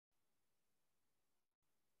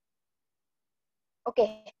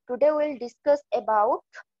Okay, today we'll discuss about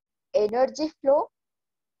energy flow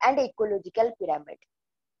and ecological pyramid.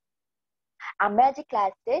 आमे आज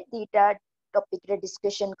class रे दीटा topic रे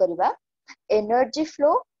डिस्कशन करबा energy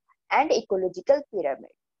flow and ecological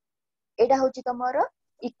pyramid. एटा होची तमरो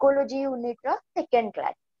ecology unit row second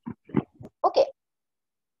class. Okay,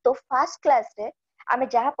 तो first class रे आमे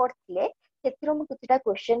जहा पढ़थिले सेतिरो मु किछटा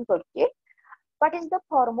क्वेश्चन करछि। What is the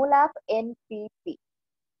formula of NPP?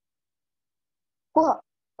 Kuh,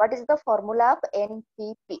 what is the formula of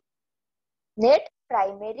NPP? Net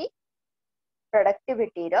primary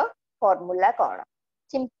productivity row formula cone?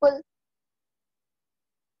 Simple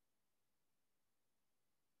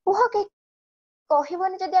कुह के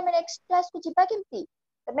कहिबोनी जदि हम नेक्स्ट क्लास को जिबा केमती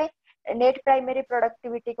तमे नेट प्राइमरी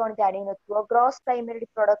प्रोडक्टिविटी कोन जानि नथुओ, ग्रॉस प्राइमरी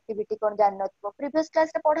प्रोडक्टिविटी कोन जानि नथुओ। प्रीवियस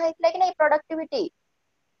क्लास रे पढ़ा हैतला कि नै प्रोडक्टिविटी?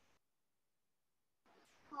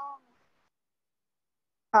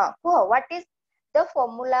 हां, कुह what is the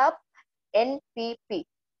formula of NPP?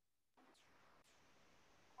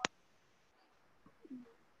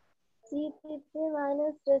 GPP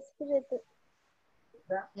minus respirator.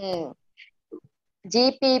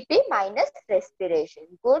 GPP minus respiration.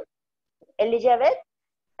 Good. Elizabeth,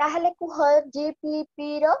 ताहले कुह GPP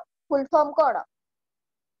row full form cone?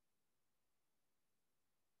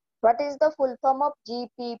 What is the full form of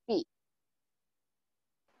GPP?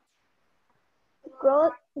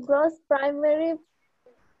 Gross primary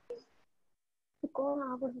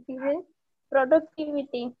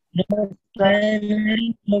productivity. Primary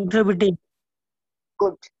productivity.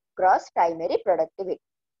 Good. Gross primary productivity.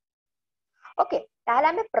 Okay, ताहले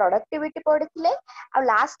हमें productivity पढ़िथिले आ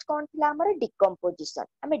last कोन थिला हमर decomposition.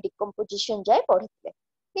 हमें decomposition जाय पढ़िथिले,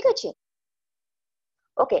 ठीक अछि?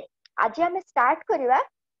 Okay, आज हमें start करिवा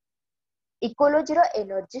ecology row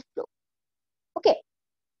energy flow. Okay,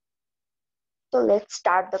 so let's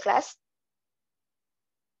start the class.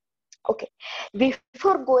 Okay,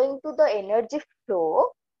 before going to the energy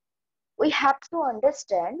flow, we have to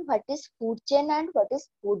understand what is food chain and what is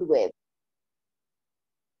food web.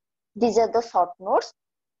 These are the short notes.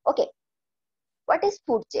 Okay, what is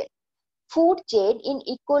food chain? Food chain in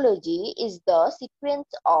ecology is the sequence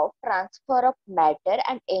of transfer of matter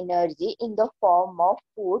and energy in the form of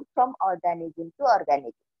food from organism to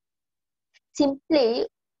organism. Simply,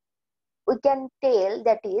 we can tell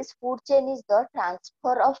that is food chain is the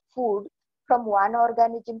transfer of food from one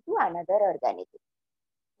organism to another organism.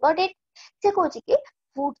 Got it? से कहूँ कि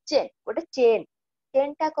food chain गोटे chain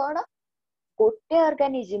टा कौन? गोटे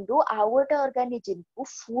organism रु आउ गोटे organism को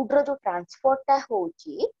food रो जो transfer टा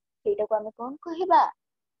होची सेटा को हमें कौन कहिबा?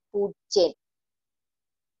 Food chain.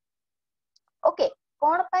 ओके,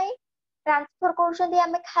 कौन पाई ट्रांसफर करछन्ती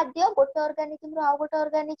हमें खाद्य गोटे organism रु आउ गोटे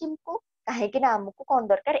organism को? काहे कि ना हमको कौन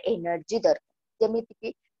दरकार? एनर्जी दरकार। जेमिति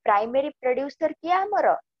कि प्राइमरी प्रोड्यूसर किया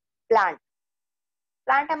हमर प्लांट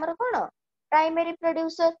हमर कोन? प्राइमरी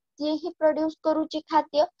प्रोड्यूसर, जे ही प्रोड्यूस करूची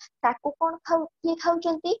खाद्य ताको कोन किए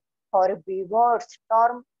खाउचंती? हर्बिवर्स।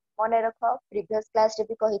 टर्म मने रख, प्रीवियस क्लास रे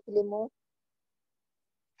भी कहितली मु।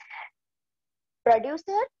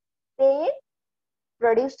 प्रोड्यूसर ते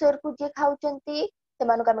प्रोड्यूसर को जे खाउचंती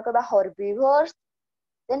सेमानु हम कहबा हर्बिवर्स।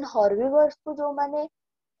 देन हर्बिवर्स को जो माने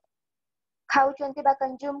खाउचंती बा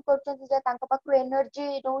कंज्यूम करचंती जे तांका पाखु एनर्जी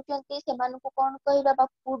नउचंती सेमानु को कोन कहिबा बा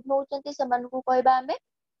फूड नउचंती सेमानु को कहबा हमें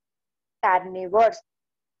carnivores.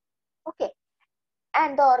 Okay,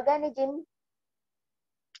 and the organism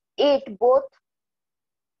eat both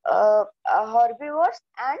herbivores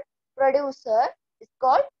and producer is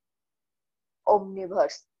called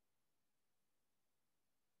omnivores.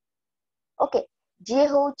 Okay, जे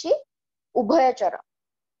होची उभयचर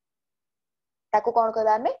ताको कोन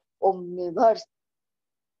कहबा हमें omnivores.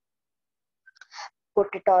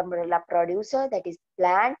 गोटे टर्म रहला producer, that is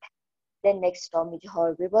plant. Then next term is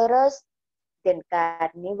herbivorous, then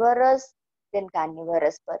carnivorous, then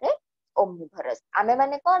carnivorous pare omnivorous. Ame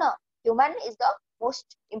mane kono? Human is the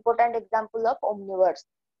most important example of omnivores.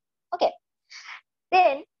 Okay,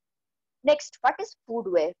 then next, what is food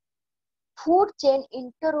web? Food chain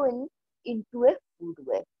intertwine into a food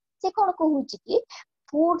web. से कोन कहूची कि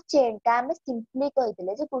food chain ता हमें simply कहि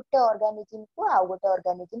देले जे गोटे organism को आ गोटे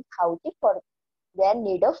organism खाउची for their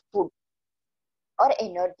need of food or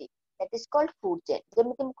energy. That is called food chain.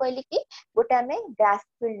 जेमिति हम कहली कि गोटे हमें ग्रास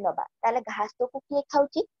फील्ड नबा ताले घास को किए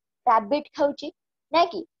खाउची? रैबिट खाउची ना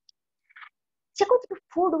कि? से को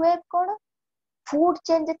फूड वेब कोन? फूड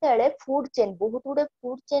चेन जेतेले फूड चेन बहुत गुडे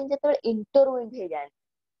फूड चेन जेतेले इंटरवीन हे जाय।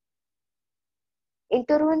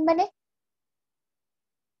 इंटरवीन माने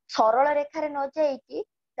सरल रेखा रे न जाई कि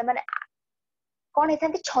त माने कोन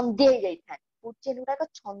हेथांती छंदी हे जाइथान। फूड चेन गुड़ाक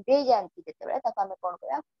छंदे जाती जिते आम कौन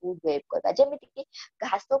कह फूड वेव कहवा जमीक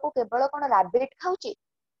घास को केवल कौन राबिट खाऊची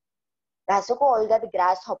घास को अलग भी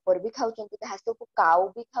ग्रास हपर भी खाऊं घास को काउ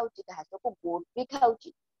भी खाऊची घास को गोट भी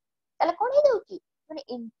खाऊची कौन हो जाऊची माने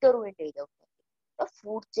इंटरवेंट हो जाउछंती तो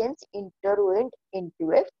food chains इंटरवेंट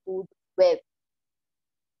into A food web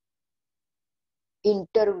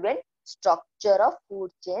interwoven structure of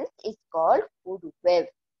food chains is called food web.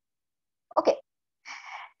 Okay,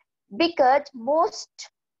 because most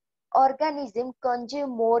organisms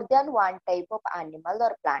consume more than one type of animal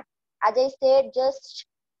or plant. As I said, just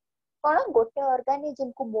कौन गोटे organism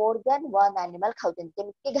को more than one animal खाउछन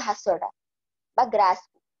Zeme घासडा बा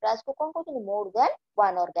grass को कौन कहउछन more than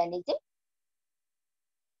one organism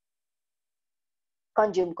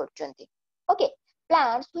consume करछन्ती okay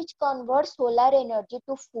plants which convert solar energy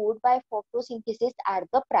to food by photosynthesis are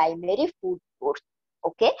the primary food source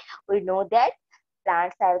okay we know that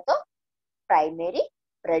plants are the primary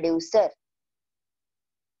producer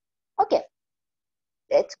okay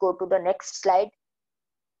let's go to the next slide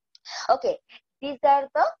okay these are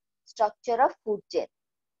the structure of food chain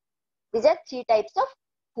these are three types of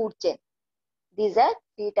food chain these are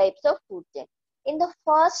three types of food chain in the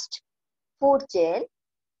first food chain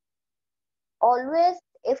always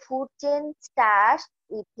a food chain starts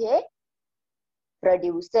with a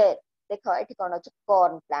producer देखो एठी कोन अछि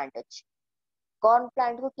corn plant अछि corn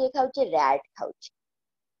plant को के खाउछि rat खाउछि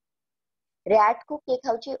rat को के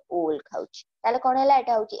खाउछि owl खाउछि ताले कोन हला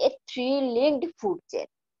एटा होछि ए थ्री लिंक्ड फूड चेन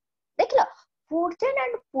देखला food chain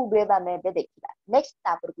and food web आमे बे देखिला नेक्स्ट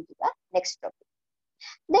तापर को जिबा नेक्स्ट टॉपिक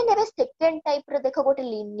देन एबे सेकंड टाइप रे देखो गोटे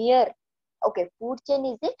linear okay food chain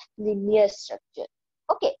is a linear structure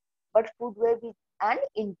okay but food web is an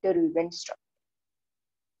interwoven structure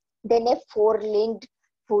then a four linked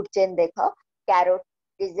food chain dekho carrot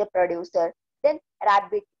is a producer then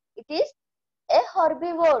rabbit it is a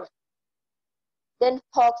herbivore then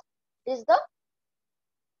fox is the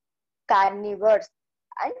carnivores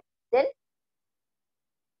and then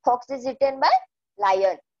fox is eaten by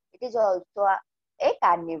lion it is also a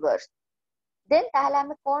carnivore then ताहले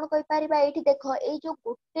हमें कौन कहि परिबा एठी देखो ए जो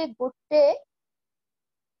गोटे गोटे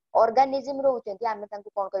organism रहउचंती हमें तांको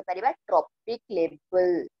कौन कहि परिबा trophic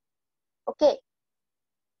level okay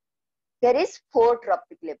there is four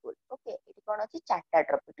tropic level okay एठी कोन अछि चारटा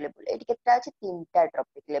ट्रॉपिक लेवल एठी केतना अछि तीनटा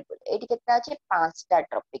ट्रॉपिक लेवल एठी केतना अछि पांचटा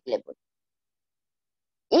trophic level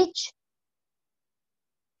each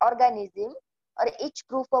organism or each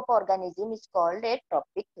group of organism is called a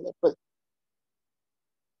tropic level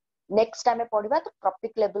next time पढिबा तो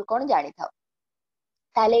ट्रॉपिक लेवल कोन जानि थाओ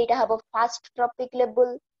ताले एटा हबो first trophic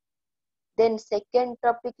level then second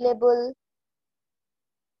tropic level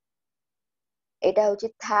एटा होछि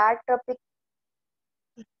थर्ड ट्रॉपिक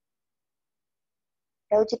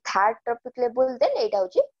एटा होछि थर्ड ट्रॉपिक लेवल then एटा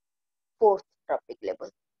होछि fourth trophic level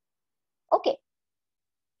okay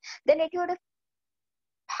then eighty गोटे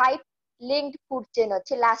five linked food chain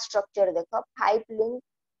अछि last structure देखो फाइव लिंक्ड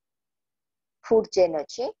फूड चेन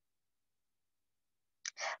अछि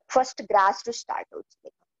फर्स्ट ग्रास टू स्टार्ट होछि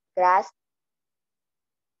देखो grass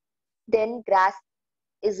then grass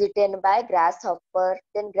is eaten by grasshopper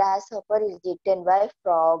then grasshopper is eaten by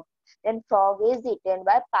frog then frog is eaten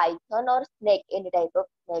by python or snake any type of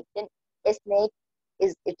snake then a snake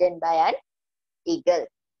is eaten by an eagle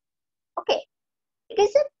okay it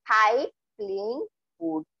is a five linked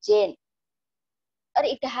food chain or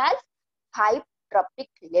it has five tropic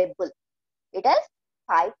level it has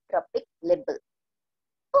five tropic level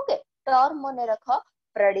okay term mone rakho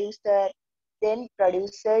producer then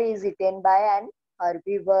producer is eaten by an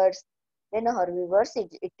herbivores then herbivores is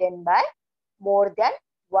eaten by more than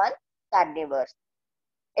one carnivores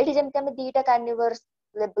एठी जेमते हम दीटा carnivores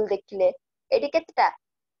level देखिले एठी केतटा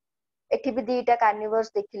एठी भी दीटा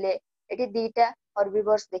carnivores देखिले एठी दीटा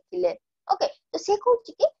herbivores देखिले okay तो से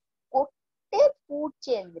कहूची कि गोटे फूड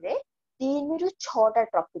चेन रे 3 रु 6 टा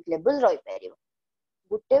ट्रॉपिक लेवल रहि परिबो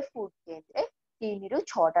गोटे फूड चेन रे 3 रु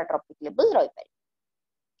 6 टा ट्रॉपिक लेवल रहि परिबो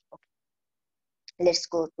let's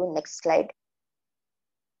go to next slide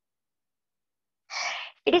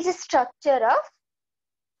it is a structure of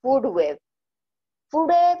food web food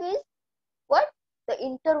web is what the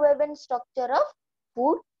interwoven structure of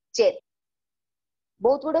food chain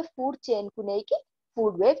बहुत गुडे food chain को नै कि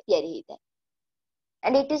food web तयारी हेता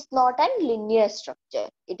and it is not an linear structure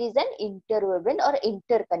it is an interwoven or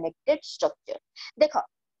interconnected structure देखो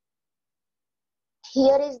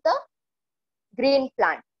here is the green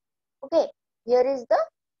plant okay here is the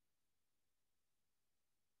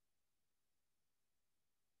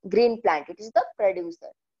green plant it is the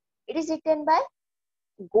producer it is eaten by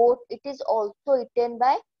goat it is also eaten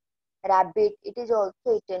by rabbit, it is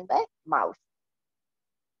also eaten by mouse.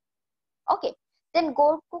 Okay, then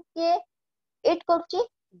goat को किए eat କରୁଛି?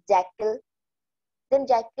 jackal, then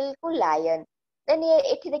jackal को lion, then ये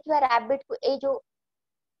एठी देखिबा rabbit को ए जो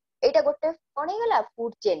एटा गोटे कोन हेगला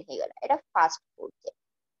फूड चेन हेगला, एटा फास्ट फूड चेन.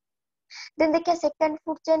 देन देखिए सेकंड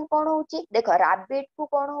फूड चेन कोन होची, देखो rabbit को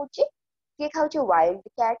कोन होची के खाउची wild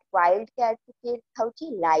cat को के खाउची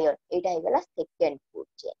lion, एटा हेगला सेकंड फूड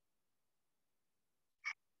चेन.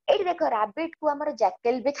 एठी देखो rabbit को हमर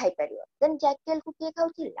jackal भी खाइ परियो, देन jackal को के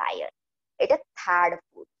खाउची lion, एटा थर्ड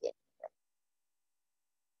फूड चेन.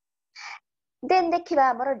 देन देखिबा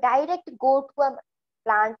हमर डायरेक्ट गोट को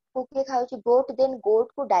प्लांट को के खाउची गोट, देन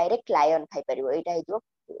गोट को डायरेक्ट लायन खाइ परिबो, एटा हे जो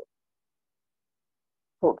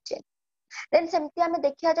फूड चेन. देन सेमती हमें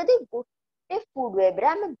देखिया जदी गोटे फूड वेब रे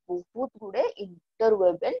हमें बहुत गुडे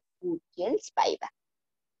इंटरवेबल फूड चेन्स पाइबा.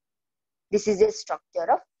 This is a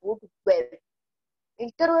structure of food web.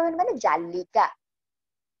 इंटरवेबल माने जालिका.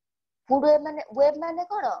 फूड वेब माने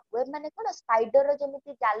कोन स्पाइडर रो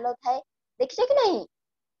जेमिति जाल थाए देखिछ कि नहीं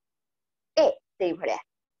ए सेई भलिया.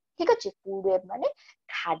 ठीक अछि, फूड वेब माने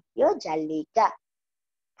खाद्य जालिका,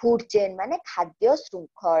 फूड चेन माने खाद्य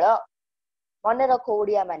श्रृंखल. मने रखो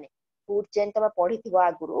ओडिया माने फूड चेन तमे पढिथिबो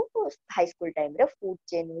आगुरु हाई स्कूल टाइम रे. फूड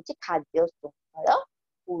चेन होची खाद्य श्रृंखल,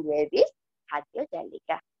 फूड वेब इज खाद्य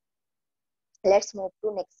जालिका. Let's move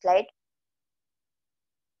to next slide.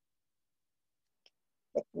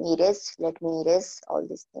 let me erase all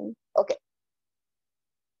these things. Okay,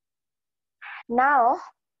 now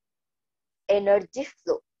energy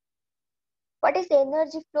flow. What is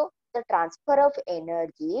energy flow? The transfer of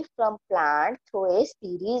energy from plant through a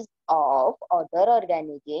series of other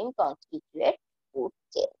organisms constitute food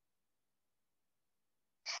chain.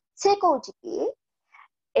 से कहूची कि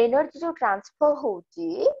energy जो transfer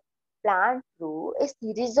होची plant through a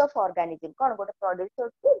series of organism, कौन गोटे producer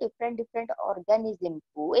to different different organism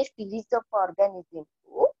को ए series of organism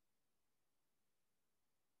को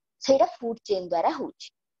सेटा food chain द्वारा होची.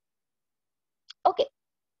 Okay,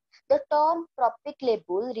 the term trophic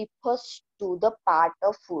level refers to the part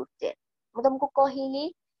of food chain. मैं तुमको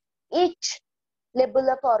कहिली each level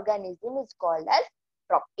of organism is called as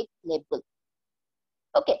trophic level.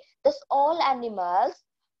 Okay, thus all animals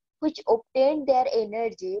which obtain their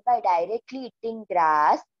energy by directly eating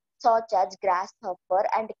grass, such as grasshopper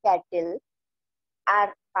and cattle,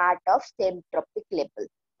 are part of same trophic level.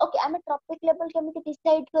 Okay, आमे trophic level केमिति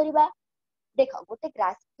decide करिबा? देखो गोटे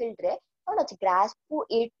grass field रे कोन अछि, grass को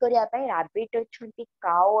ईट करिया पय रैबिट अछंती,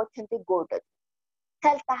 काउ अछंती, गोट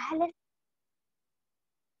अछि. ताहले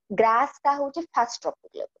ग्रास का होची first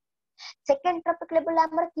trophic level. Second trophic level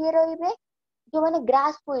हमर किए रहिबे जो माने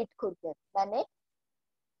ग्रास को ईट करते माने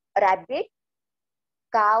रैबिट,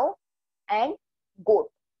 काउ एंड गोट.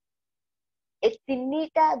 ए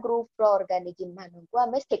तीनटा ग्रुप रो ऑर्गेनिज्म मानन को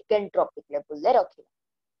हमें सेकंड ट्रॉपिक लेवल ले रखिबा.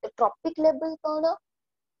 तो ट्रॉपिक लेवल कोन?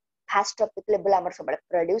 फर्स्ट ट्रॉपिक लेवल हमर सब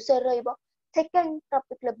प्रोड्यूसर रहिबो. सेकंड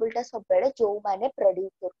ट्रॉपिक लेवल ता सब बेले जो माने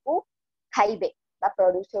प्रोड्यूसर को खाइबे बा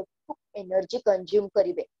प्रोड्यूसर को एनर्जी कंज्यूम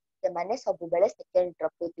करिवे से माने सब बेले सेकंड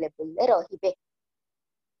ट्रॉपिक लेवल ले रहिबे.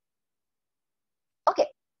 Okay,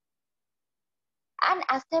 an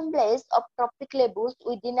assemblage of trophic levels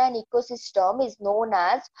within an ecosystem is known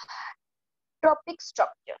as trophic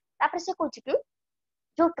structure. तापर से कुछ कि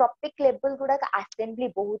जो ट्रॉपिक लेवल गुडा का असेंबली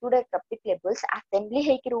बहुत गुडा ट्रॉपिक लेवल्स असेंबली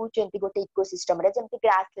हे कि रहउचंती गोटे इकोसिस्टम रे, जेमति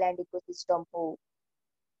ग्रासलैंड इकोसिस्टम हो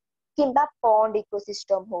किंबा पॉन्ड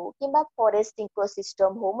इकोसिस्टम हो किंबा फॉरेस्ट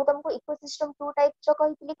इकोसिस्टम हो. मु तुमको ecosystem two types row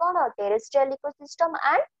कहितली cone, terrestrial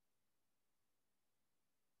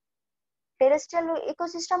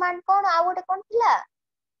ecosystem and कोन आ गोटे कोन थिला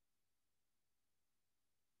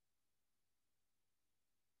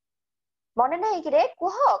मने नहीं कि रे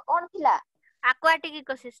कुह कोन थिला? aquatic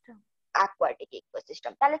ecosystem. aquatic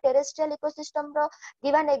ecosystem. ताले terrestrial ecosystem row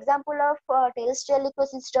give an example of terrestrial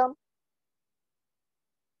ecosystem.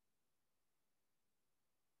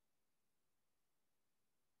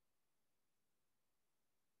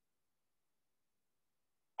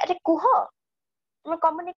 अरे कुह तुम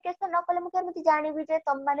कम्युनिकेशन न कले मु केमिति जानिबि जे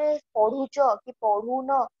तुम माने पढुचो कि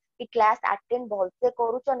पढुनो कि क्लास अटेंड भलसे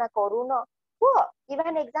करूचो ना करूनो. कुह give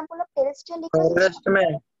an example of terrestrial ecosystem. Forest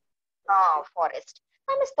में हां फॉरेस्ट.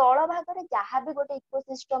 हम स्थल भाग रे जहा भी गोटे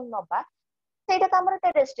इकोसिस्टम नबा सेटा त हमर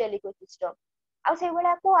टेरेस्ट्रियल इकोसिस्टम. आ से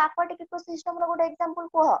बेला को aquatic इकोसिस्टम रो गोटे एग्जांपल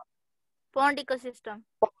कुह. Pond ecosystem.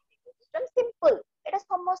 सिस्टम सिंपल एटा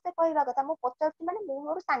समस्त कहबा कथा. मु पचारछि माने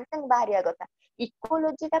मोर सांग सांग बाहरिया कथा.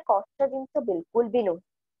 इकोलॉजी ता कष्ट जिंस बिल्कुल भी नो.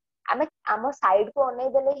 आमे आम साइड को अनै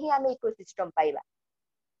देले ही आमे इकोसिस्टम पाइबा.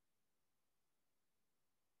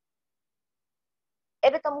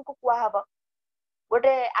 एबे तुमको कुआ हबो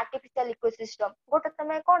गोटे आर्टिफिशियल इकोसिस्टम गोटे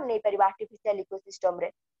तमे कोन नै परिबा आर्टिफिशियल इकोसिस्टम रे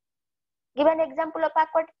give an example of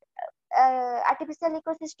artificial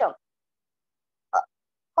ecosystem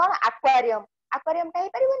cone aquarium aquarium ता हे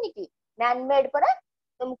परिबोनी कि मैन मेड पर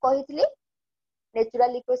तुम कहितली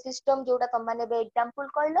नेचुरल इकोसिस्टम जोटा तुम माने बे एग्जांपल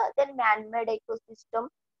कहलो देन मैन मेड इकोसिस्टम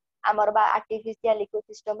हमर बा आर्टिफिशियल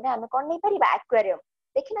इकोसिस्टम रे हमें कोन नै परिबा एक्वेरियम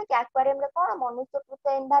देखिना कि एक्वेरियम रे कोन मनुष्य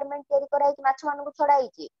कृत एनवायरनमेंट तयारी कराई कि माछ मानकु छड़ाई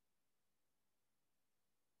कि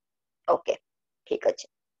ओके ठीक अछि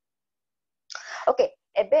ओके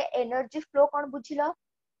एबे एनर्जी फ्लो कोन बुझिलो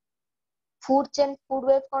फूड चेन फूड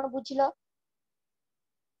वेव कोन बुझिलो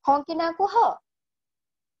हां कि ना कुह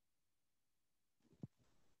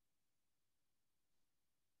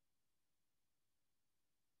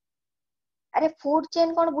अरे फूड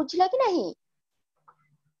चेन कोन बुझिलो कि नहीं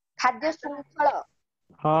खाद्य श्रृंखल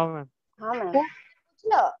हाँ मैम। हाँ मैम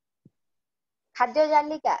बुझिलो खाद्य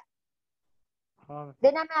जालिका हाँ मैम।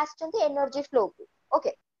 देन हमें आछंती एनर्जी फ्लो को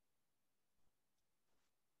okay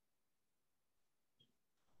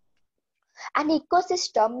an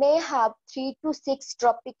ecosystem may have 3 to 6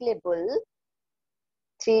 trophic level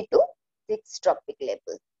 3 to 6 trophic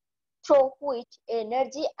level through which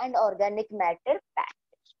energy and organic matter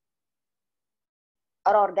pass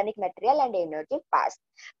or organic material and energy pass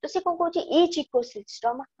तो से कोन कहूची each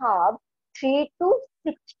ecosystem have 3 to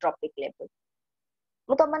 6 trophic level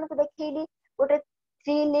मु तो मन को देखैली गोटे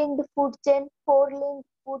 3 linked food chain 4 linked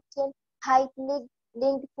food chain 5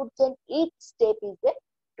 linked food chain each step is a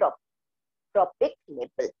trophic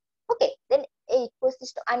level okay then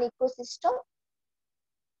an ecosystem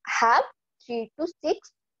have 3 to 6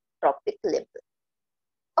 trophic level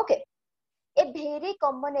okay a very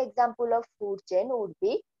common example of food chain would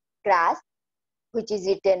be grass which is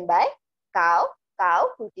eaten by cow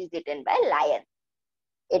which is eaten by lion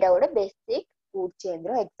eta ଗୋଟେ basic food chain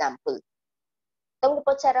रो example तुमको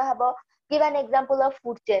पचारा हबो give an example of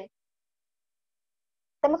food chain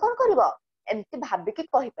तमे कोन करबो एमति भाबी कि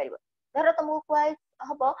कहि परिबो धर तुमको कोइ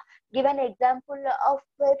हबो give an example of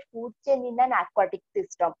a food chain in an aquatic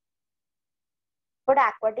system गोटे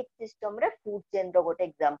aquatic system रे food chain रो गोटे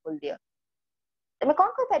example दियो तमे कोन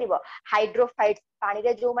कहि परिबो हाइड्रोफाइट्स पानी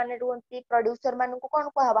रे जो माने रुहंती प्रोड्यूसर मानु को कोन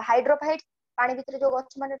कहबा हाइड्रोफाइट्स पानी भीतर जो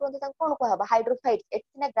गछ माने रुहंती ताको कोन कहबा हाइड्रोफाइट्स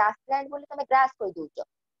एथिना ग्रासलैंड बोली तमे ग्रास कहि दोछ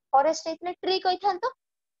फॉरेस्ट एथिले ट्री कहि थांतो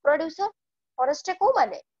प्रोड्यूसर फॉरेस्ट को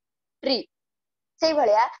माने ट्री सेही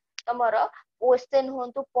भलिया तमरो ओशन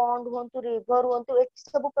होंतु पॉन्ड होंतु रिवर होंतु ए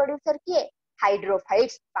सब प्रोड्यूसर किए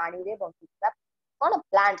हाइड्रोफाइट्स पानी रे बंतुता कोन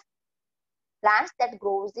plants that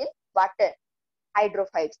grows in water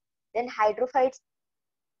hydrophytes then hydrophytes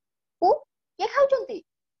को के खाउचंती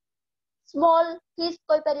small fish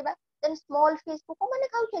कोइ परिबा then small fish को माने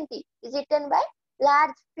खाउचंती is eaten by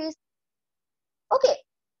large fish okay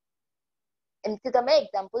एमति तमे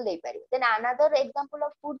example they परिबो then another example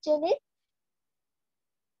of food chain is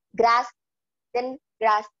grass then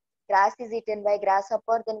grass is eaten by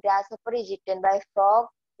grasshopper then grasshopper is eaten by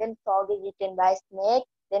frog then frog is eaten by snake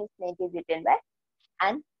then snake is eaten by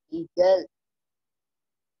an eagle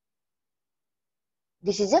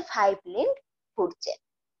this is a 5-linked food chain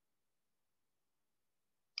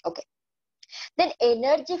okay then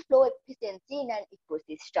energy flow efficiency in an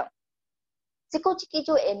ecosystem से कुछ की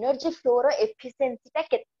जो energy flow रो efficiency ता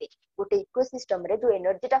केते गोटे ecosystem रे जो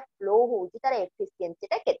energy ता फ्लो होउची तार एफिशिएंसी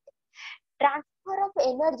ता केते transfer of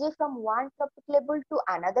energy from one trophic level to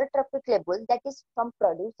another trophic level that is from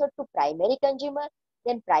producer to primary consumer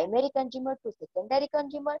then primary consumer to secondary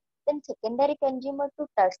consumer then secondary consumer to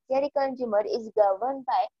tertiary consumer is governed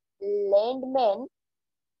by Landman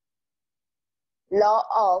law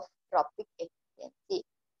of trophic efficiency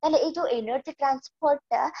ताले ए जो energy transfer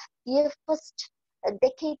ता ये first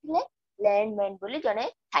देखैथिले LAN MAN बोली जने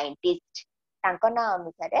scientist तांको ना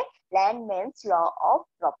अनुसार लैंडमैन्स law of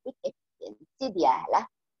tropic efficiency दिया हला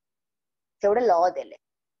से गोटे लॉ देले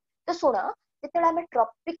तो सुना जेतेला हमें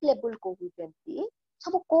ट्रॉपिक लेवल को हुचंती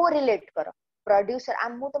सब को रिलेट करो प्रोड्यूसर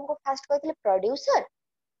हम तुमको फर्स्ट कहथिले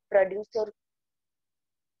प्रोड्यूसर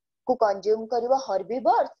को कंज्यूम करबो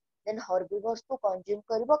हर्बिवर्स देन हर्बिवर्स को कंज्यूम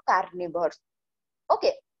करबो कार्निवर्स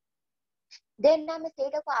ओके देन ना मैं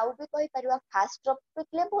सेटा को आउ भी कहि परबा first trophic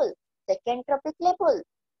level second trophic level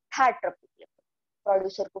third trophic level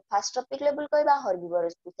producer को फर्स्ट ट्रॉपिक लेवल कहबा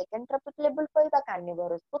हर्बिवर्स को सेकंड ट्रॉपिक लेवल कहबा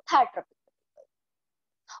कार्निवरस को थर्ड ट्रॉपिक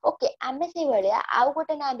लेवल ओके आमे से भलिया आउ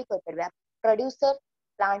गोटे ना भी कहि परबा प्रोड्यूसर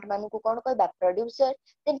प्लांट मानु को कोन कहबा प्रोड्यूसर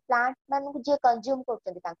देन प्लांट मानु को जे कंज्यूम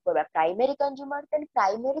करछन ताको कहबा primary consumer then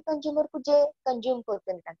primary consumer को जे कंज्यूम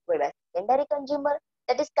करछन ताको कहबा secondary consumer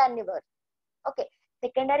that is carnivore okay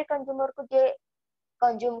secondary consumer को जे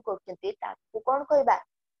कंज्यूम करछंती ताको कोन कहबा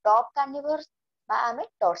टॉप कार्निवर्स बा आमे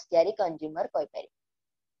टर्शियरी कंज्यूमर कहि पारि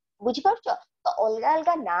बुझि परछ तो अलगा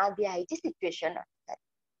अलगा ना दिया है सिचुएशन अनुसार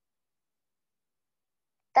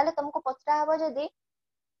ताले तुमको पचरा हबो जदी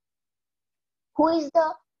who is the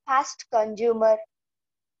fast consumer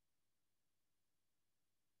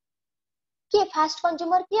के फास्ट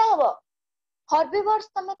कंज्यूमर किया हबो हर्बिवर्स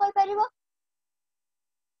तमे कहि परिबो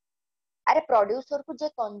अरे प्रोड्यूसर को जे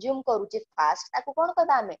कंज्यूम करूची फास्ट ताको कोन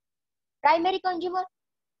कहबा हमें प्राइमरी कंज्यूमर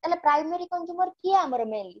ताले प्राइमरी कंज्यूमर किया हमर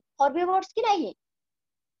मेनली हर्बिवर्स की नहीं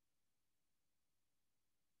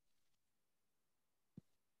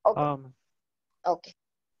ओके हाँ मैम ओके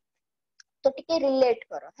तो टिके रिलेट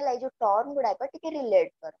करो हला जो टर्म गुडा पर टिके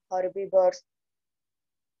रिलेट करो हर्बिवर्स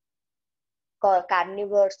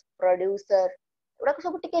कार्निवर्स प्रोड्यूसर एगुड़ा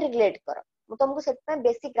सब टिके रिलेट करो मु तुमको सेट में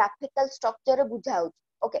बेसिक ग्राफिकल स्ट्रक्चर रे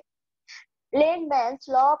बुझाउची okay Landman's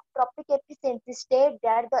law of tropic efficiency states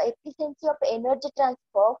that the efficiency of energy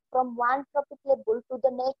transfer from one tropic level to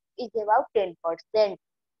the next is about 10%.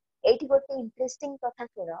 एठी गोटे इंटरेस्टिंग कथा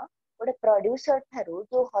सुनो गोटे प्रोड्यूसर थारु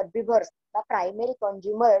जो हर्बिवर्स बा प्राइमरी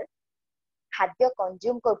कंज्यूमर खाद्य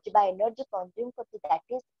कंज्यूम करछि बा एनर्जी कंज्यूम करछि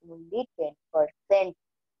दैट इज ओनली 10%.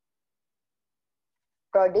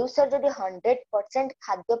 प्रोड्यूसर जदि 100%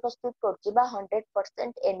 खाद्य प्रस्तुत करुछि बा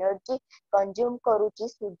 100% एनर्जी कंज्यूम करुछि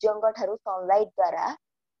सूर्यंग ठारु सनलाइट द्वारा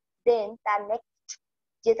देन ता नेक्स्ट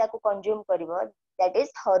जे ताको consume करिवो that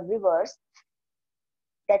is herbivores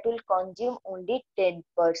that will consume only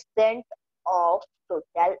 10% of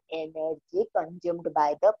total energy consumed by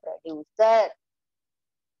the producer.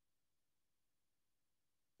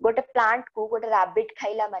 गोटे प्लांट को गोटे रैबिट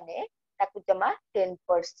खाइला माने ताकू जमा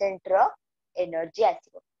 10% रो एनर्जी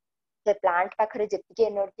आसीबो से प्लांट पाखरे जेतिके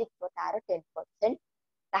एनर्जी थो तार 10%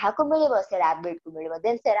 ताहाको मिलिबो से रैबिट को मिलिबो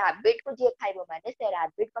देन से रैबिट को जे खाइबो माने से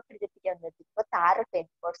रैबिट पाखरे जेतिके एनर्जी थो तार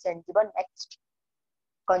 10% जीवन नेक्स्ट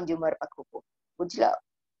कंज्यूमर पाखको बुझलो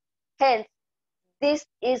hence this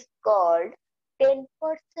is called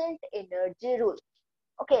 10% energy rule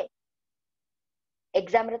okay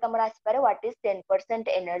exam रे तमरा आसी पारे what is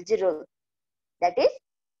 10% energy rule that is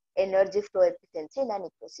energy flow efficiency in an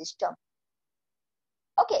ecosystem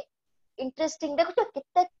okay interesting देखो तो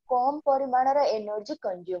कितना कम परिमाण रो energy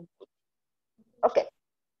consume okay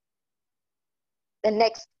the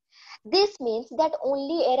next this means that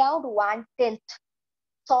only around 1/10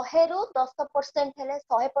 100 रु 10% हेले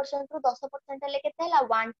 100% रु 10% हेले केते हला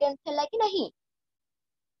 1/10 हेला कि नहीं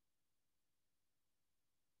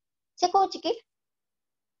से कहूची कि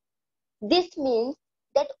this means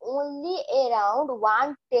that only around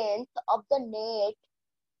 1/10 of the net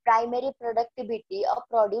primary productivity of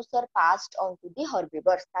producer passed on to the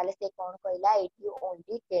herbivores ताले से कौन कहला एठी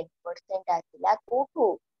only 10% आसिला कोठो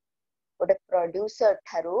गोटे प्रोड्यूसर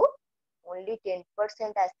थारु only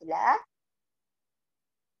 10% आसिला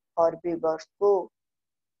herbivores को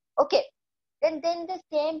okay then the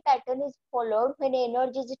same pattern is followed when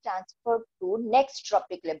energy is transferred to next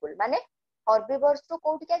trophic level माने herbivores को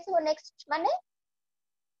कोठी के आसीबो next माने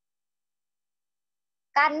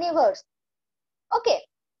carnivores okay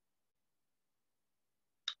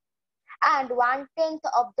and 1/10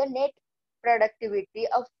 of the net productivity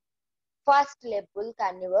of first level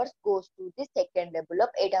carnivores goes to the second level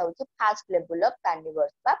of एटा होची first level of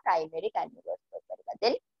carnivores बा primary carnivores करबा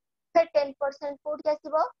then फिर 10% कोठी के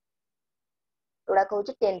आसीबो एडा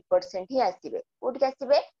कहूची 10% ही आसीबे कोठी के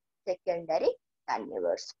आसीबे secondary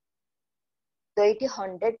carnivores तो एठी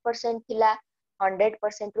 100% थिला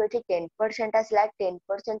 100% रो एठी 10% आसला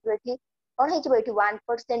 10% रो एठी कोन हे जिवो एठी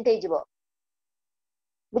 1% हे जिवो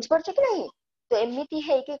बुझ परछ कि नहीं तो एमिति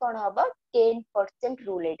हे कि कोन हबो 10%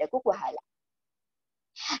 रूल एटा को कहला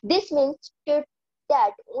this means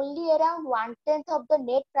that only around 1/10 of the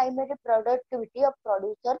net primary productivity of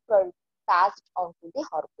producer passed on to the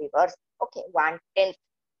herbivores okay 1/10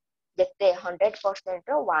 जते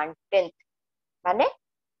 100% रो 1/10 माने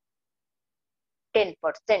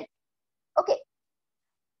 10% ओके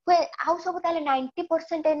फिर आउ सब ताले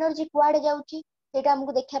 90% एनर्जी कुआडे जाउची सेटा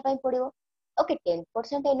हमकु देखिया पई पड़िबो ओके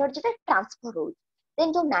 10% एनर्जी ता ट्रांसफर होउ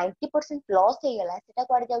देन जो 90% लॉस हे गेला सेटा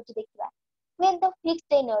कुआडे जाउची देखिबा when the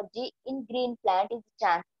fixed energy in green plant is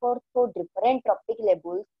transferred to different trophic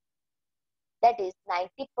levels that is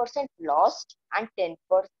 90% lost and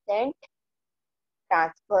 10%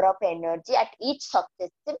 transfer of energy at each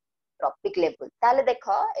successive trophic level ताले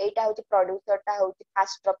देखो एटा होची प्रोड्यूसर ता होची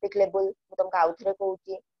फर्स्ट ट्रॉपिक लेवल मु तुमका आउथरे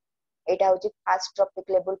कहूची एटा होची first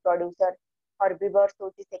trophic level producer herbivores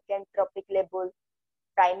होची second trophic level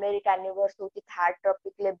primary carnivores होची third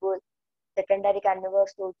trophic level secondary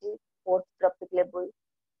carnivores होची फोर्थ ट्रॉपिक लेवल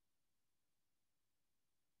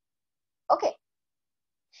ओके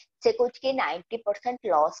से कुछ के 90%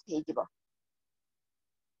 लॉस हे जिवो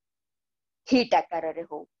हिट आकार रे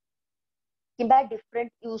हो किबा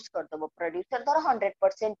डिफरेंट यूज कर दबो प्रोड्यूसर धर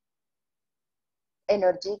 100%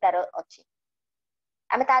 एनर्जी तार अछि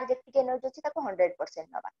आमे तार जेतिक एनर्जी अछि ताको 100%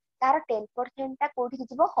 नबा तार 10% ता कोठी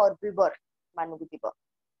जिवो हर्बिवर मानु जिवो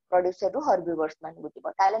प्रोड्यूसर रु हर्बिवर्स मानु जिवो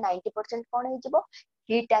ताले 90% कोन हे जिवो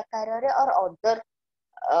हीट आकार रे और अदर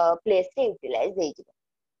प्लेस से यूटिलाइज हे जिवो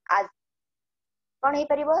आज कोन हे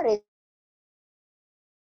परिबो रेस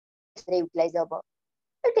रे यूटिलाइज हबो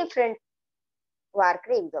डिफरेंट वर्क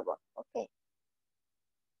रे यूज हबो okay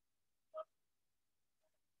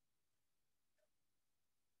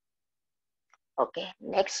okay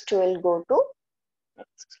next will go to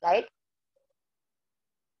next slide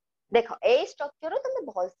देखो ए स्ट्रक्चर तुम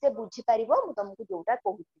भल से बुझी पारिबो मु तुमको जोटा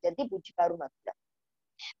कहूची जदी बुझी पारु नथिला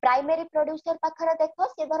प्राइमरी प्रोड्यूसर पाखरा देखो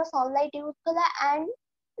से धर सनलाइट यूज कला and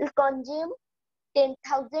will consume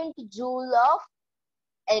 10,000 joule of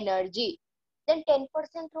energy then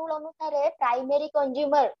 10% rule अनुसार primary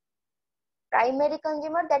consumer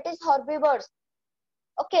that is herbivores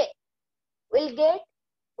okay will get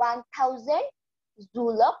 1000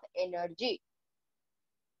 joule of energy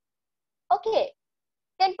okay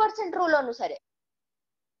 10% rule अनुसार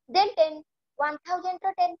then 1000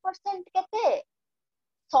 रो 10% केते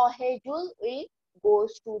 100 joule will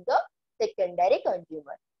goes to the secondary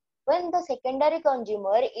consumer when the secondary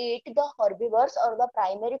consumer eat the herbivores or the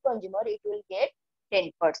primary consumer it will get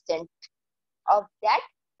 10% of that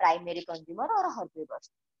primary consumer or herbivores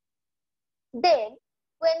then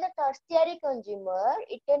when the tertiary consumer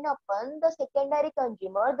eaten upon the secondary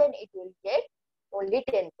consumer then it will get only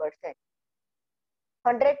 10%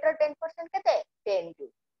 100 रो 10% केते 10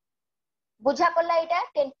 joule बुझा पल्ला एटा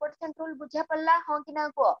 10% rule बुझा पल्ला हां कि ना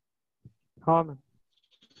को हाँ मैम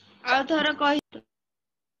आ थोड़ा कहि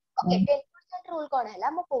ओके 10% रूल कोन हैला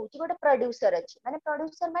मो कहूची गोटे प्रोड्यूसर अछि माने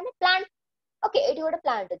प्लांट ओके एटी गोटे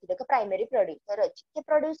प्लांट अछि देखो प्राइमरी प्रोड्यूसर अछि से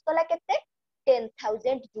प्रोड्यूस कला केते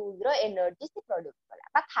 10,000 जूल रो एनर्जी से प्रोड्यूस कला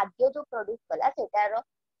बा खाद्य जो प्रोड्यूस कला सेटार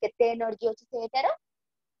केते एनर्जी अछि सेटार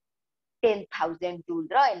 10,000 जूल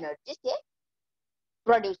रो एनर्जी से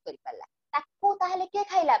प्रोड्यूस करि पाला ताको ताहले के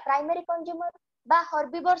खाइला प्राइमरी कंज्यूमर बा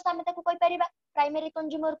हर्बिवर्स आमे ताको कहि परिबा प्राइमरी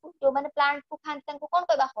कंज्यूमर को जो माने प्लांट को खान ताको कोन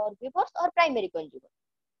कहबा हर्बिवर्स और प्राइमरी कंज्यूमर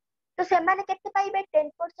तो से माने केते पाइबे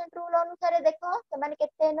 10% रूल अनुसार देखो से माने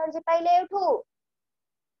केते एनर्जी पाइले एठू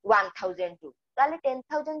 1000 जूल ताले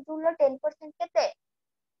 10,000 जूल रो 10% केते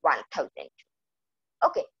 1000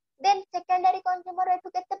 ओके देन सेकेंडरी कंज्यूमर एठू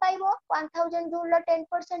केते पाइबो 1000 जूल रो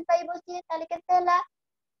 10% पाइबो सी ताले केते हला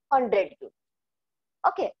 100 joule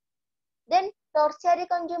okay then tertiary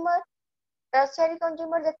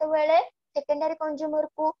consumer जते बेले सेकेंडरी कंज्यूमर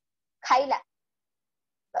को खाइला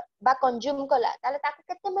बा कंज्यूम कला ताले ताको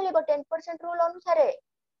केते मिलिबो 10% रूल अनुसार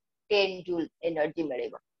 10 जूल एनर्जी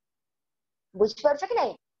मिलिबो बुझ परछ कि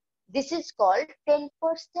नहीं this is called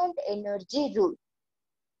 10% energy rule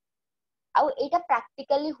आउ एटा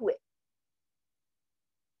प्रैक्टिकली हुए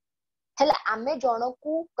हला आमे जणो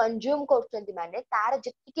को कंज्यूम करछंती माने तार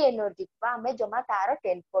जति एनर्जी बा आमे जमा तार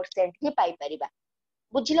 10% ही पाई परिबा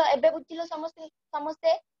बुझिलो एबे बुझिलो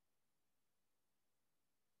समस्ते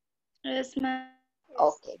यस मैम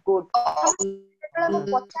ओके गुड हम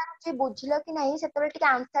पचारुची बुझिलो कि नहीं सेतबे टिके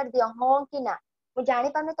आंसर दियो हां कि ना मु जानि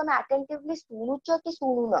पामे तमे अटेंटिवली सुनुचो कि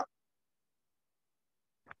सुनुनो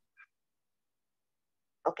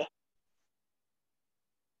okay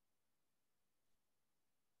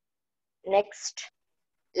next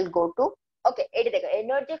will go to okay eighty देखो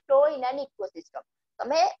energy flow in an ecosystem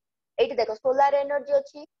तमे एटी देखो सोलर एनर्जी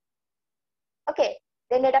अछि ओके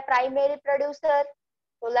देन एटा primary producer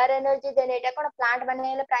solar energy then एटा कोन प्लांट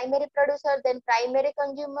बनेले primary producer then primary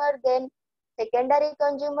consumer then secondary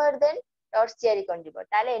consumer then tertiary consumer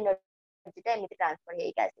ताले energy टा एमिति transfer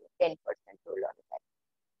हेई का 10% rule अनुसार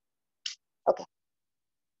okay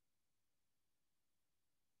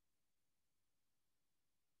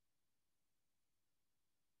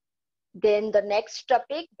then the next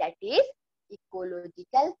topic that is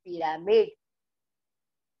ecological pyramid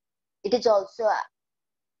it is also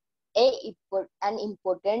an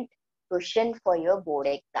important question for your board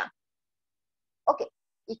exam okay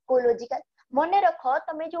ecological मने रख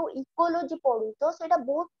तमे जो ecology पढुतो सेटा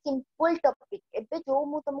बहुत सिंपल टॉपिक एबे जो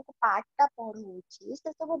मु तुमको पार्ट टा पढौची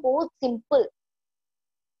से सब बहुत simple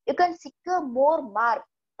you can secure more mark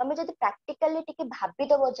तमे जदि प्रैक्टिकली टिके भाबी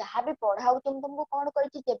दबो जहां भी पढाउ तुमको कोन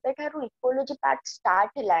कहिछि जेबे Tharu ecology part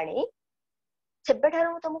start हेलाणी सेबे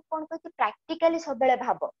Tharu तुमको कोन कहिछि प्रैक्टिकली सबेले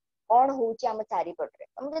भाबो कोन होउची हम चारि पटरे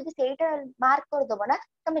तमे जदि सेटा मार्क कर दबो ना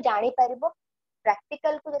तमे जानि परिबो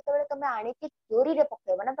प्रैक्टिकल को जतबेले तमे आनी कि थ्योरी रे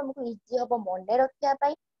पकेबो ना तुमको इजी हबो मने रखिया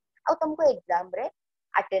पई आ तुमको एग्जाम रे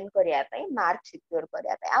अटेंड करिया पई मार्क सिक्योर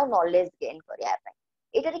करिया पई आ नॉलेज गेन करिया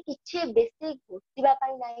पई एटारे किछि बेसी घोषिबा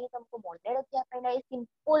पई नाही तुमको मने रखिया पई नाही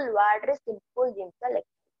सिंपल वर्ड रे सिंपल जिंस लेख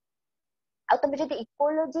आ तुम जदि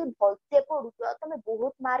इकोलॉजी भलसे पढुछ तुम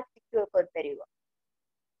बहुत मार्क सिक्योर कर परिबो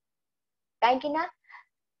काहे कि ना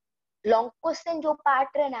लॉन्ग क्वेश्चन जो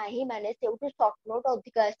पार्ट रे नाही माने सेउठी शॉर्ट नोट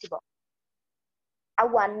अधिक आसीबो आ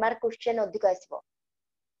 1 मार्क क्वेश्चन अधिक आसीबो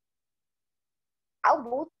आ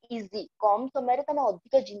बहुत इजी कम समय रे तुम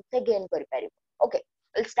अधिक जिंस गेन कर परिबो okay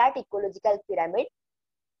will start ecological pyramid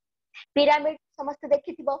pyramid समस्त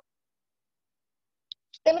देखिथिबो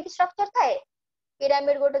केमिति स्ट्रक्चर थाए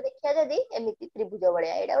पिरामिड गोटे देखिया जदी एमिति त्रिभुज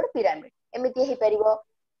बळिया एटा गोटे पिरामिड एमिति हेई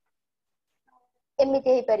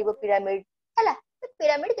परिबो पिरामिड हला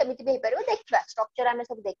पिरामिड केमिति हेई परिबो देखिबा स्ट्रक्चर हमें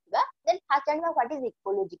सब देखिबा देन फास्ट जानबा what is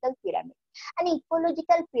ecological pyramid and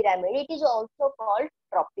ecological pyramid it is also called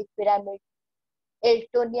tropic pyramid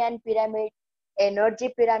Eltonian pyramid, energy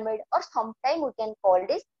pyramid, or sometimes we can call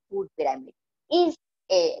this food pyramid, is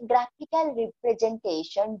a graphical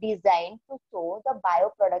representation designed to show the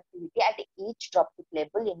bioproductivity at each trophic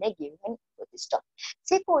level in a given ecosystem.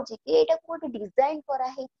 से कोची कि एटा कोटे design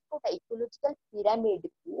करा है Kota ecological pyramid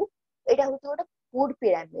को एटा होते गोटे food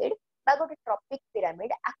pyramid बा गोटे ट्रॉपिक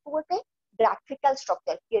पिरामिड आको गोटे ग्राफिकल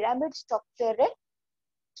स्ट्रक्चर पिरामिड स्ट्रक्चर रे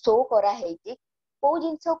शो करा है कि को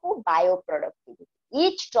जिंस को bio productivity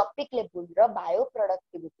each trophic level रो बायो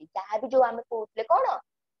प्रोडक्टिविटी जहां भी जो हमें कहउतले कोन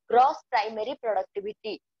ग्रॉस प्राइमरी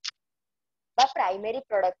प्रोडक्टिविटी बा प्राइमरी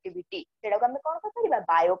प्रोडक्टिविटी सेडा को हमें कोन कह परिबा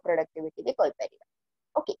बायो प्रोडक्टिविटी भी कह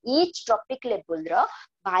परिबा ओके ईच ट्रॉपिक लेवल रो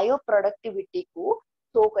बायो प्रोडक्टिविटी को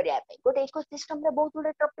शो करिया पे गोटे इकोसिस्टम रे बहुत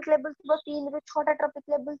गुडे ट्रॉपिक लेवल थिबो 3 रे 6 टा ट्रॉपिक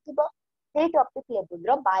लेवल थिबो से टॉपिक लेवल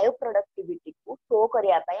रो बायो प्रोडक्टिविटी को शो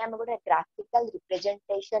करिया पई हम गोटे ग्राफिकल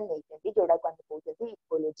रिप्रेजेंटेशन नै जेती जोडा को हम कहउछथि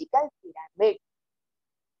इकोलॉजिकल पिरामिड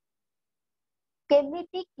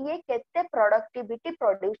केमिति किए केते प्रोडक्टिविटी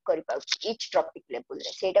प्रोड्यूस करि पाउ ईच टॉपिक लेवल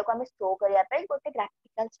रे सेटा को हम शो करिया पई गोटे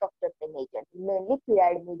ग्राफिकल स्ट्रक्चर से नै जेती mainly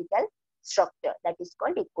pyramidical structure that is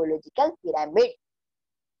called ecological pyramid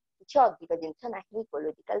कुछ अधिक जिंस नाही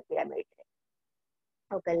इकोलॉजिकल पिरामिड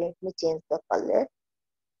रे okay let me change the colour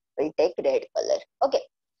will take red color okay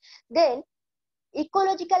then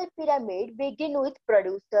ecological pyramid begin with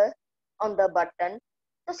producer on the bottom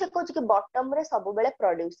तो से कुछ के बॉटम रे सब बेले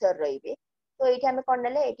प्रोड्यूसर रहिबे तो एठी हमें कोन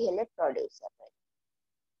नेले एठी हेले producer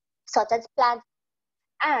such as plants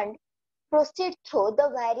and proceed through the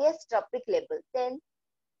various trophic levels then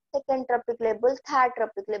second trophic level third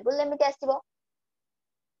trophic level एमिति आसीबो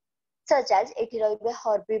such as एठी रहिबे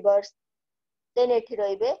herbivores then एठी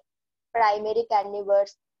रहिबे primary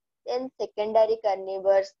carnivores then secondary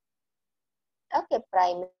carnivores okay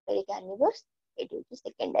primary carnivores it will be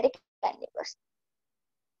secondary carnivores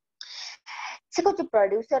से कुछ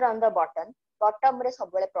producer on the bottom रे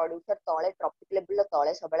सब बेले producer तळे trophic level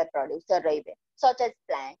तळे सब बेले producer रहिबे such as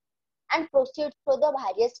plant and proceed through the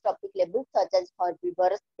various trophic levels such as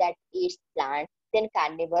herbivores that eat plants then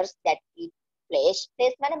carnivores that eat flesh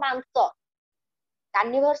माने मांस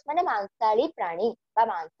carnivores माने मांसाहारी प्राणी बा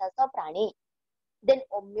मांसाहारी प्राणी then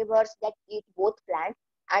omnivores that eat both plants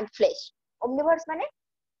and flesh omnivores mane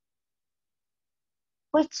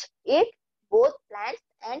which eat both plants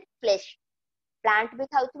and flesh plant भी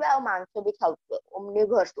खाउथबे आ मांस भी खाउथबे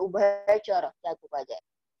omnivores उभयचर याकु कहा जाय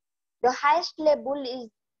the highest level is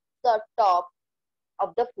the top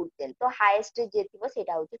of the food chain तो highest जे थिबो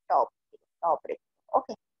सेटा होची top रे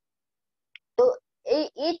ओके तो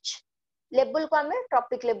each लेवल को हमें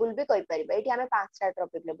ट्रॉपिक लेवल भी कहि परिबा एठी हमें पांचटा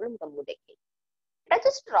ट्रॉपिक लेवल हम तुमको देखै That's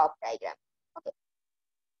just drop diagram. Okay.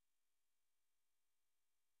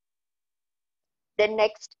 Then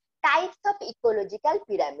next, types of ecological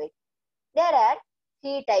pyramid. There are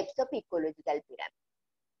 3 types of ecological pyramid.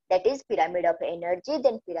 That is pyramid of energy,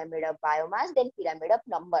 then pyramid of biomass, then pyramid of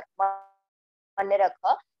number. Mane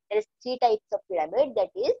rakho, there is 3 types of pyramid.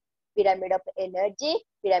 That is pyramid of energy,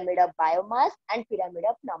 pyramid of biomass, and pyramid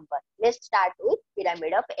of number. Let's start with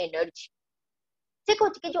pyramid of energy. से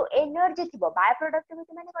कुछ के जो energy थिबो bio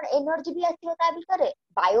productivity माने कोन energy भी आसीबो ता भितरे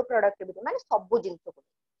bio productivity माने सब जिंस को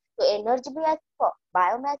तो एनर्जी भी आसीबो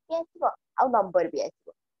बायोमास भी आसीबो आ नंबर भी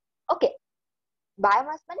आसीबो ओके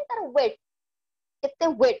बायोमास माने तार वेट केते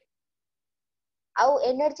वेट आ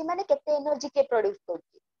एनर्जी माने केते एनर्जी के प्रोड्यूस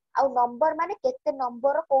करछि आ नंबर माने केते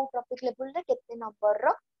नंबर रो को ट्रॉपिक लेवल रे केते नंबर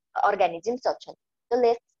रो ऑर्गेनिजम्स अछन तो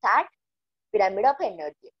let's start pyramid of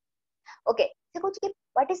energy okay so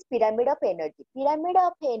what is pyramid of energy pyramid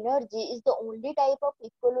of energy is the only type of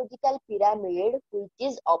ecological pyramid which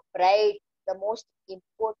is upright the most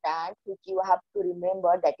important which you have to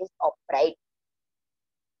remember that is upright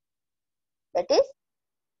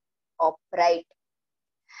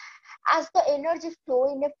as the energy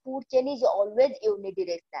flow in a food chain is always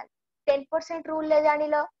unidirectional 10% rule ले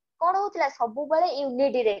जानिलो कोन होतला सबु बेले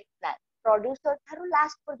unidirectional producer Tharu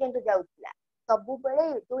last पर्यंत जाउतला सबु बेले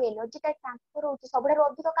जो energy टा transfer होची सबडा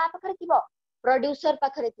अधिक का पाखरे थिबो प्रोड्यूसर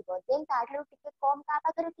पाखरे थिबो देन ताठारु टिके कम का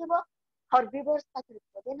पाखरे थिबो हर्बिवर्स पाखरे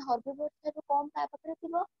थिबो देन हर्बिवर्स थारु कम का पाखरे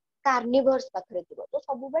थिबो कार्निवर्स पाखरे थिबो तो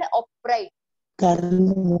सबु बेले अपराइट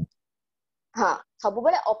हाँ सबु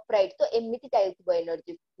बेले अपराइट तो एमिति जाइथिबो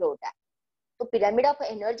एनर्जी फ्लो टा तो pyramid of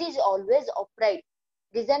energy is always upright.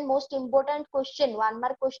 This is an most important question, 1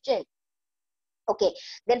 mark question. Okay,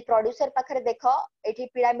 then producer पाखरे देखो एठी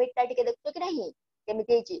pyramid टा टिके देखतो कि नहीं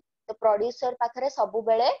केमिति हेची तो producer पाखरे सबु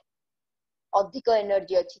बेले अधिक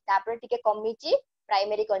एनर्जी अछि तापर टिके कमीची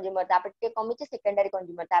प्राइमरी कंज्यूमर तापर टिके कमीची सेकेंडरी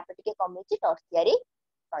कंज्यूमर तापर टिके कमीची टर्शियरी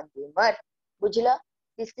कंज्यूमर बुझलो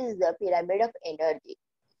this is the pyramid of energy.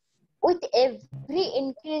 With every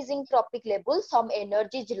increasing trophic level, some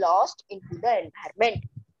energy is lost into the environment.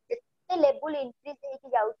 जितने level increase होती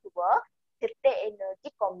जाउथुबो सेते energy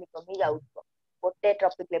कमी कमी जाउथुबो गोटे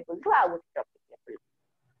trophic level रु आ गोटे trophic level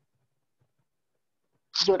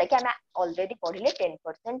जोटा कि हम already पढ़िले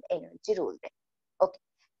 10% energy rule रे okay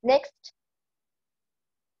next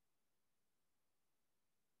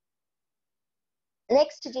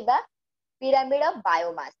जिबा pyramid of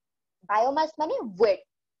biomass माने weight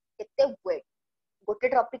केते weight गोटे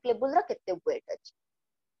ट्रॉपिक लेवल रो केते वेट अछि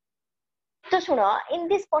तो सुनो in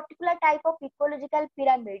this particular type of ecological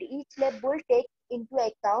pyramid each level takes into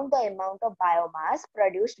account the amount of biomass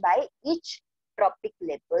produced by each trophic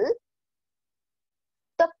level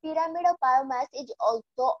the pyramid of biomass is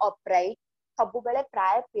also upright सब बेले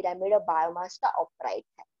प्राय pyramid of biomass ता upright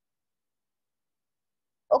है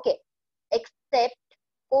okay except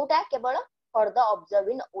Kota केवल for the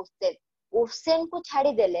observing ocean को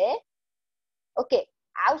छाडी देले okay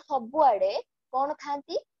आउ सबु आडे कोन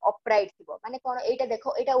थांती अपराइट थिबो माने कोन एटा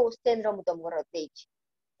देखो एटा ओसेन रो मु तुमको देछि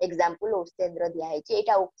एग्जांपल ओसेन रो दिया हेछि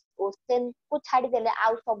एटा ओसेन को छाडी देले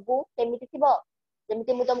आउ सबु केमिति थिबो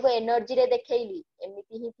जेमिति मु तुमको एनर्जी रे देखैली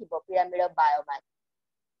एमिति ही थिबो पिरामिड ऑफ बायोमास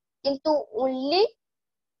किंतु ओनली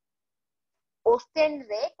ओसेन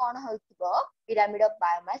रे कोन होथिबो pyramid of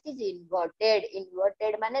biomass is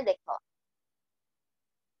inverted माने देखो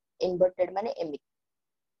इन्वर्टेड माने एमिति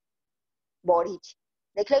बढ़ी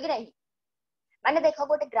देखलो कि नहीं माने देखो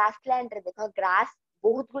गोटे ग्रासलैंड रे देखो ग्रास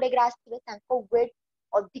बहुत गुडे ग्रास थिबे तांको वेट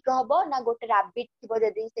अधिक हबो ना गोटे रैबिट थिबो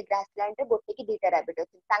जदी से ग्रासलैंड रे गोटे की दुटा रैबिट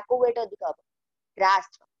अछि तांको वेट अधिक हबो ग्रास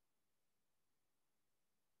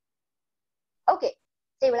ओके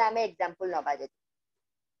से बेला हमें एग्जांपल नबा जदी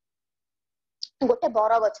गोटे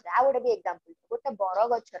बर गछ रे आ गोटे भी एग्जांपल गोटे बर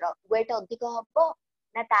गछ रो वेट अधिक हबो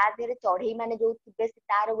ना ता देरे चढ़ई माने जो थिबे से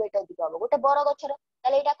तार वेट अधिक हबो गोटे बर गछ रो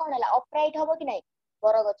ताले एटा कोन हला अपराइट हबो कि नहीं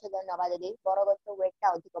बर गछ नबा जदी बर गछ वेट ता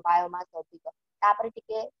अधिक बायोमास अधिक तापर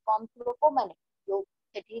टिके कम थिबो को माने जो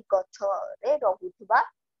सेठी गछ रे रहुथबा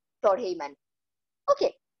चढ़ई माने ओके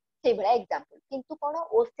से बडा एग्जांपल किंतु कोन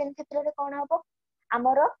ओशन क्षेत्र रे कोन हबो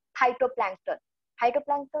हमरो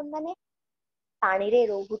फाइटोप्लैंक्टन माने पानी रे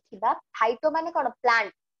रहुथबा फाइटो माने कोन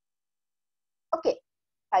प्लांट ओके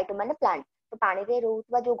फाइटो माने प्लांट तो पानी रे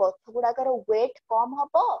रहुथबा जो गछ गुडा कर वेट कम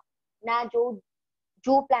हबो ना जो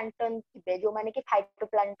जू प्लांटन थिबे जो माने कि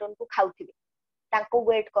फाइटोप्लैंक्टन को खाउथिबे ताको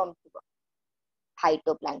वेट कम थिबो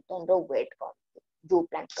फाइटोप्लैंक्टन रो वेट कम जू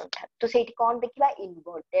प्लांटन था तो सेठी कोन देखिबा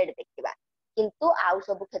इन्वर्टेड देखिबा किंतु आउ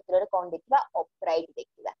सब क्षेत्र रे कोन देखिबा अपराइट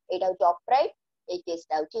देखिबा एटा होची अपराइट ए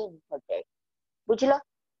केसटा होची इन्वर्टेड बुझिलो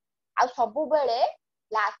आ सब बेले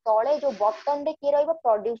ला तळे जो बटन रे के रहइबो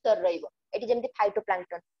producer रहइबो eighty जेमति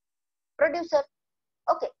phytoplankton producer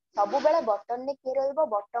okay सब बेले बटन रे के रहइबो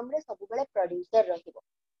बॉटम रे सब बेले प्रोड्यूसर रहिबो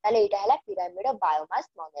ताले एटा हला पिरामिड ऑफ बायोमास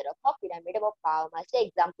मने रखो पिरामिड ऑफ बायोमास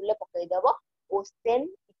एग्जांपल ले पकई देबो ओशन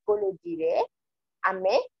इकोलॉजी रे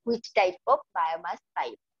आमे which type of biomass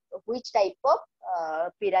pi which type of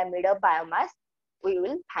pyramid of biomass we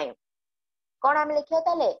will find कोन आमे लिखियो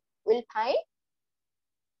ताले will find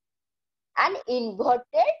an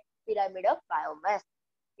inverted pyramid of biomass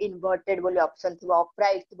inverted बोली ऑप्शन थिबो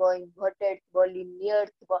अपराइट थिबो इन्वर्टेड थिबो लिनियर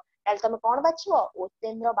थिबो ताल तमे कोन बाछिबो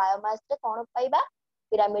ओशन रो बायोमास रे कोन पाइबा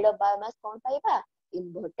पिरामिड ऑफ बायोमास कोन पाइबा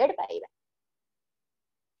इन्वर्टेड पाइबा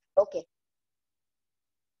ओके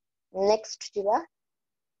नेक्स्ट जिबा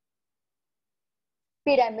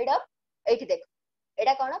पिरामिड ऑफ एठी देखो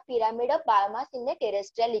एटा कोन pyramid of biomass in the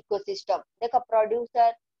terrestrial ecosystem देखो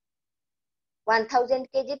प्रोड्यूसर 1000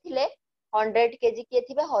 केजी थिले 100 केजी के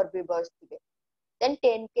थिबे हर्बिवर्स थिबे देन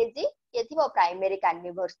 10 केजी के थिबो प्राइमरी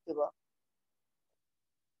कार्निवर्स थिबो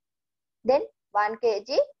देन 1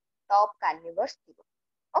 केजी टॉप कार्निवर्स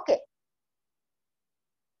थिबो okay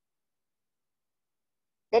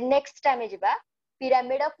then next time jiba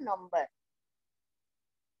pyramid of number.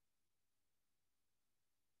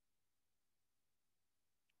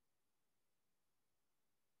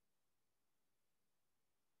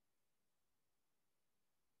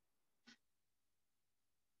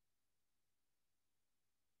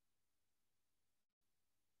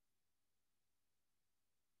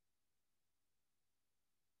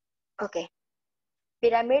 Okay,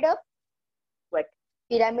 pyramid of what?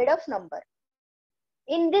 Pyramid of number.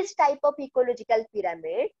 In this type of ecological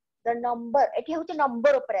pyramid, the number एठी होचे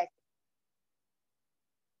number ऊपर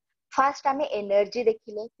fast आमे energy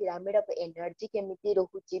देखिले pyramid of energy केमिति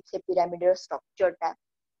रहुची से pyramid रो structure टा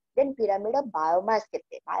then pyramid of biomass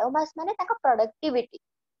केते biomass माने ताका productivity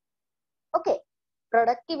okay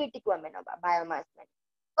productivity को आमे नबा biomass माने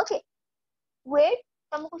okay weight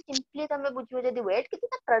तुमको simply तमे बुझियो जदी weight केते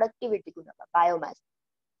ता productivity को नबा biomass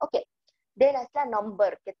okay then असला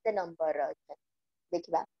number केते number अछि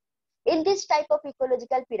देखिबा. In this type of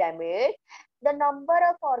ecological pyramid, the number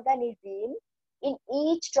of organisms in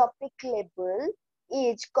each trophic level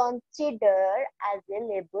is considered as a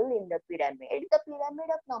level in the pyramid. The pyramid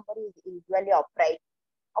of number is usually upright.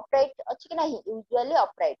 Upright अछि कि नहीं? Usually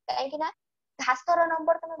upright. काहे कि ना घासर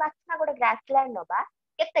number तमे बाछना गोटे grassland नबा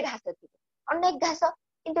केते घास थिबे? अनेक घास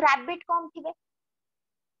किंतु रैबिट कम थिबे.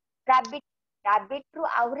 रैबिट रु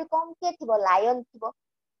आउरी कम के थिबो लायन थिबो.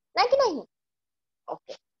 ना कि नहीं?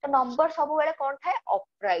 ओके तो नंबर सब बेले कोन थाए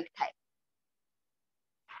अपराइट थाए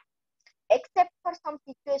except for some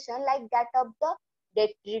situation like that of the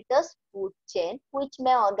detritus food chain which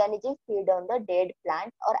may organism feed on the dead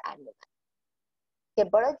plant or animal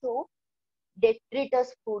केवल जो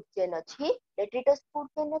detritus food chain अछि detritus food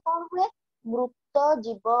chain में कोन हुए मृत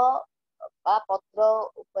जीव बा पत्र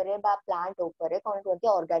ऊपरे बा प्लांट ऊपरे कोन कोन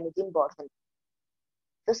organism बढ़न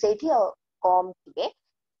तो सेठी कम थिबे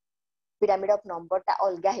pyramid of number ता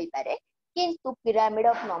अलगा हे पारे किंतु pyramid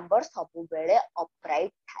of number सब बेले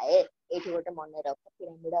upright थाए एठी गोटे मन रख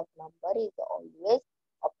pyramid of number is always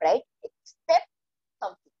upright except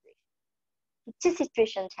some situation किछि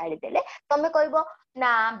सिचुएशन छाडी देले तमे कहबो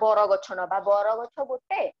ना बर गछ नबा बर गछ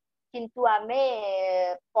गोटे किंतु आमे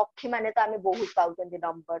पक्षी माने तो आमे बहुत पाउछन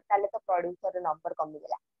नंबर ताले तो प्रोड्यूसर नंबर कमी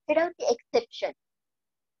गेला सेटा होती एक्सेप्शन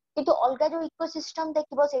किंतु अलगा जो इकोसिस्टम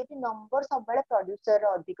देखिबो सेठी नंबर सब बेले प्रोड्यूसर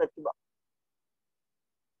अधिक थिबो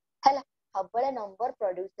हैला सबले नंबर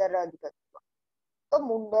प्रोड्यूसर अधिक थिबो तो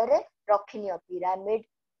मुंडरे रखिनियो पिरामिड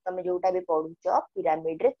तमे जोटा भी पढुछ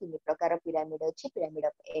पिरामिड रे तीन प्रकार पिरामिड अछि pyramid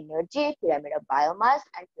of energy pyramid of biomass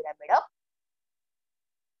and pyramid of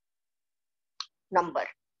number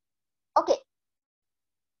okay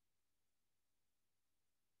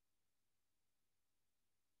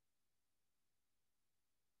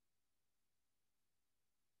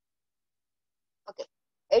okay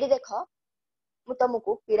AD देखो मु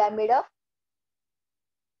तुमको पिरामिड ऑफ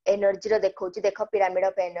एनर्जी रो देखौची देखो पिरामिड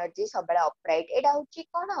ऑफ एनर्जी सबले अपराइट एडा होची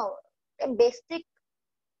कोन basic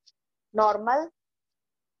normal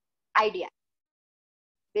idea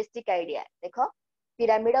basic idea देखो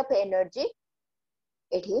पिरामिड ऑफ एनर्जी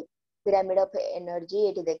एठी पिरामिड ऑफ एनर्जी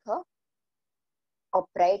एठी देखो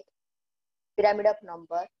upright pyramid of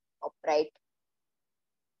number upright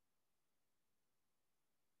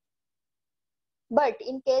but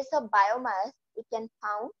in case of biomass you can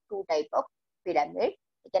found two type of pyramid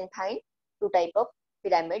you can find two type of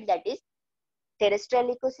pyramid that is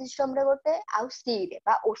terrestrial ecosystem रे गोटे आ sea रे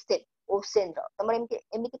बा ocean रो तमर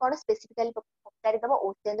एमिति कोन specifically पक्कारी दबो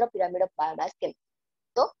ocean row pyramid of biomass के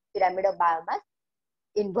तो pyramid of biomass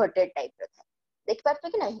inverted type रो था देख पारतो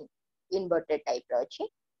कि नहीं inverted type रो अछि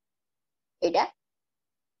एटा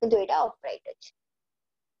किंतु एटा upright अछि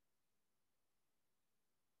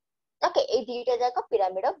ओके ए दुईटा जाक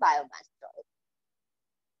pyramid of biomass row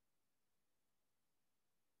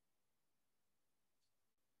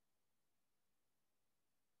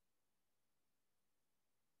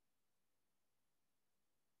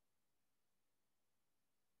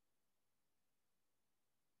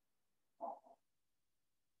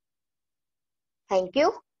thank you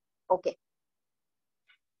okay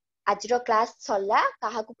आज रो क्लास सरला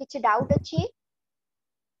काहा को किछि डाउट अछि